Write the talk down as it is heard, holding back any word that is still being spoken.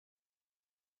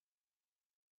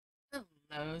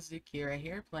Hello, Zukira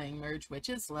here, playing Merge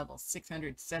Witches, level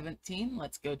 617.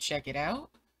 Let's go check it out.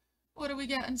 What do we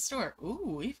got in store?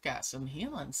 Ooh, we've got some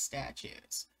healing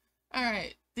statues.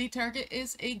 Alright, the target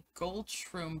is a gold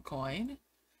shroom coin,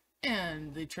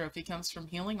 and the trophy comes from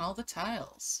healing all the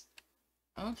tiles.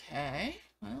 Okay,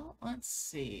 well, let's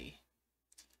see.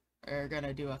 We're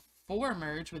gonna do a 4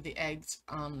 merge with the eggs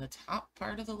on the top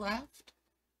part of the left,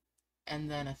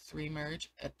 and then a 3 merge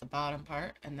at the bottom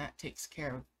part, and that takes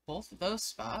care of both of those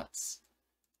spots.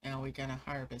 Now we're gonna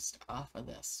harvest off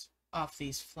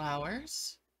these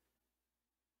flowers.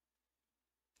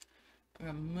 I'm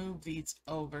gonna move these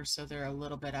over so they're a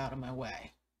little bit out of my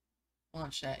way.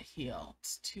 Launch that heal.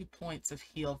 It's 2 points of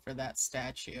heal for that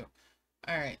statue.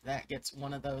 Alright, that gets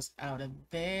one of those out of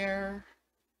there.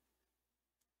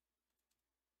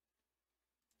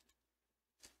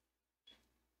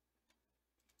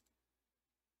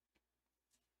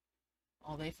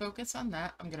 While they focus on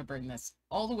that, I'm gonna bring this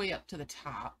all the way up to the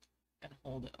top and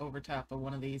hold it over top of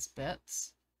one of these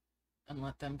bits and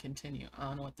let them continue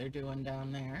on what they're doing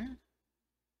down there.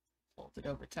 Hold it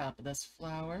over top of this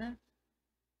flower.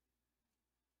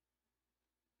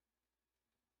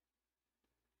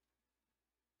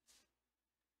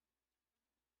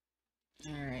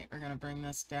 Alright, we're going to bring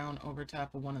this down over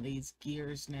top of one of these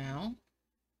gears now.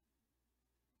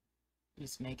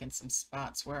 Just making some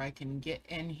spots where I can get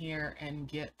in here and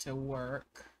get to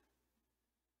work.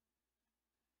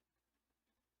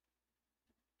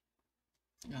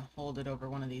 I'm going to hold it over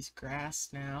one of these grass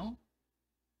now.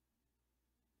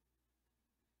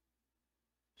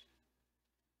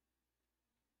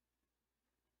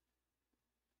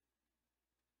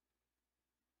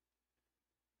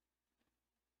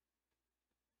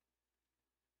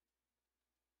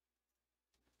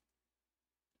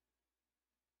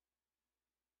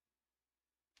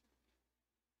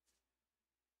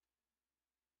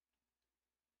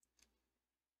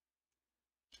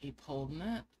 Keep holding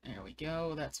it. There we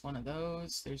go. That's one of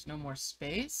those. There's no more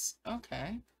space.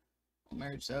 Okay. We'll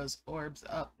merge those orbs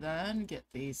up then. Get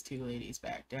these 2 ladies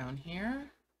back down here.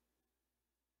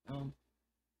 Hold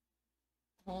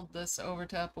this over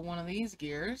top of one of these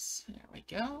gears. There we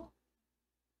go.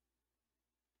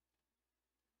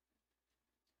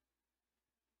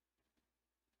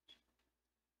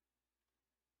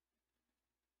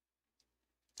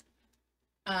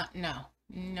 No.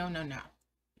 No, no, no.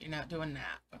 You're not doing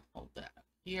that. Hold that up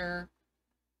here.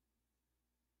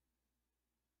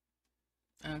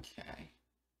 Okay.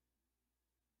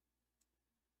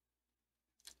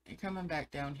 You're coming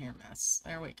back down here, miss.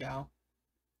 There we go.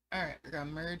 Alright, we're gonna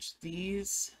merge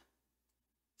these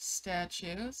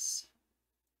statues.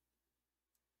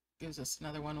 Gives us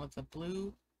another one with the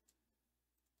blue.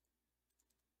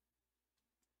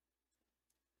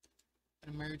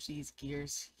 Gonna merge these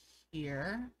gears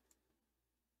here.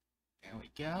 There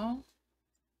we go.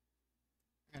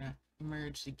 We're gonna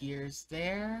merge the gears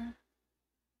there.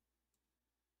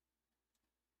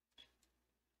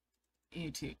 You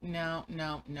two. No,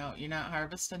 no, no. You're not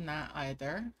harvesting that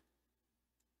either.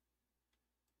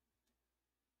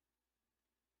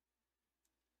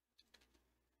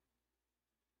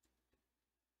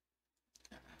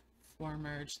 Four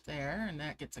merge there, and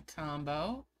that gets a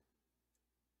combo.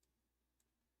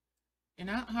 You're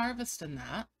not harvesting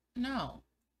that. No.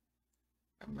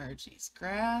 Merge these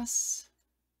grass.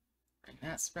 Bring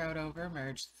that sprout over.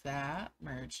 Merge that.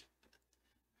 Merge.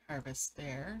 Harvest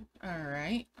there.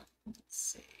 Alright. Let's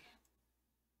see.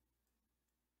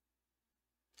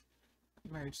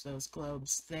 Merge those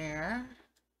globes there.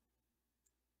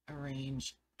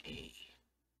 Arrange A.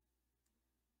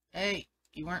 Hey,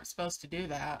 you weren't supposed to do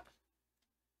that.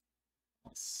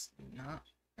 Let's not.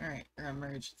 Alright, we're gonna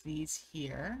merge these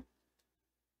here.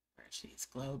 Merge these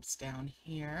globes down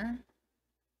here.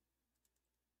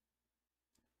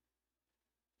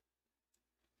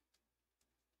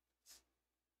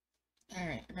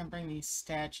 Alright, we're gonna bring these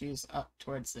statues up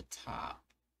towards the top.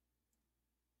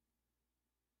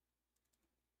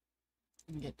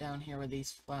 And get down here with these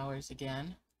flowers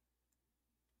again.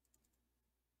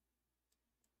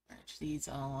 Merge these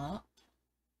all up.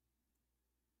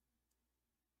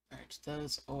 Merge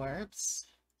those orbs.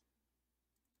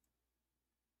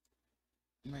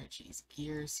 Merge these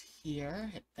gears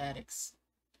here. Hit that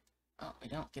oh, we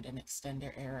don't get an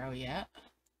extender arrow yet.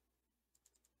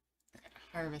 We're gonna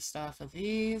harvest off of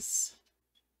these.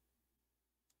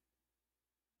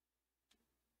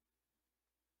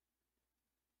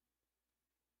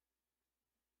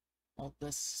 Hold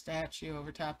this statue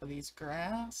over top of these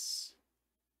grass.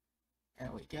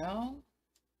 There we go.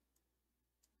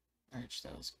 Merge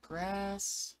those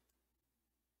grass.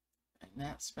 Bring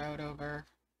that sprout over.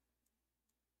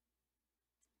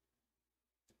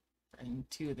 Bring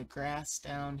two of the grass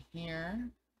down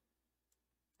here.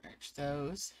 Merge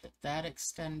those. Hit that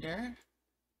extender.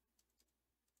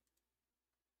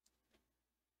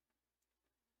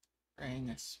 Bring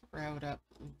a sprout up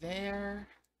there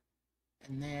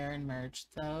and there and merge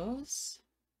those.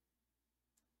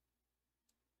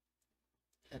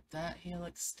 Hit that heel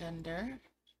extender.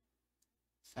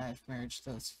 5 merge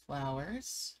those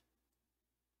flowers.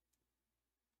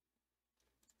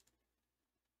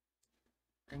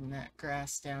 Bring that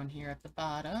grass down here at the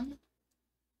bottom.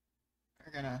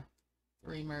 We're gonna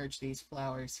remerge these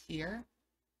flowers here.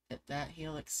 Hit that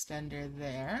heel extender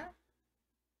there.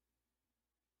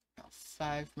 Now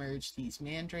 5 merge these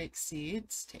mandrake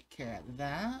seeds. Take care of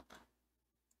that.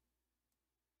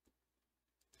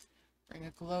 Bring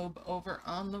a globe over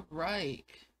on the right.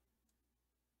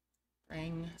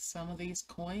 Bring some of these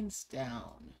coins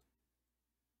down.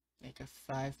 Make a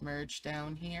 5 merge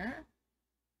down here.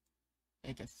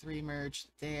 Make a 3 merge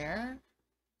there.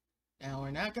 Now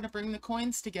we're not going to bring the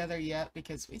coins together yet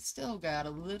because we still got a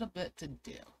little bit to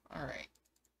do. All right.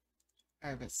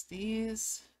 Harvest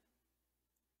these.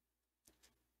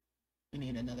 We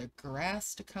need another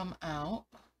grass to come out.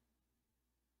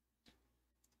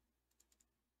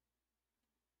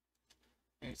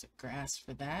 There's a grass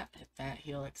for that. Hit that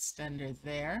heel extender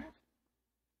there.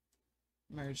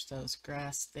 Merge those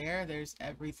grass there. There's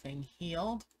everything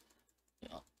healed.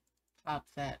 We'll pop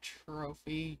that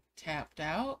trophy tapped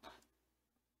out.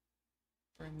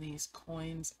 Bring these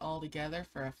coins all together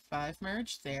for a 5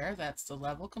 merge there. That's the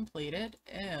level completed.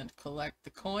 And collect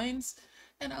the coins.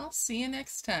 And I'll see you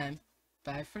next time.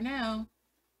 Bye for now.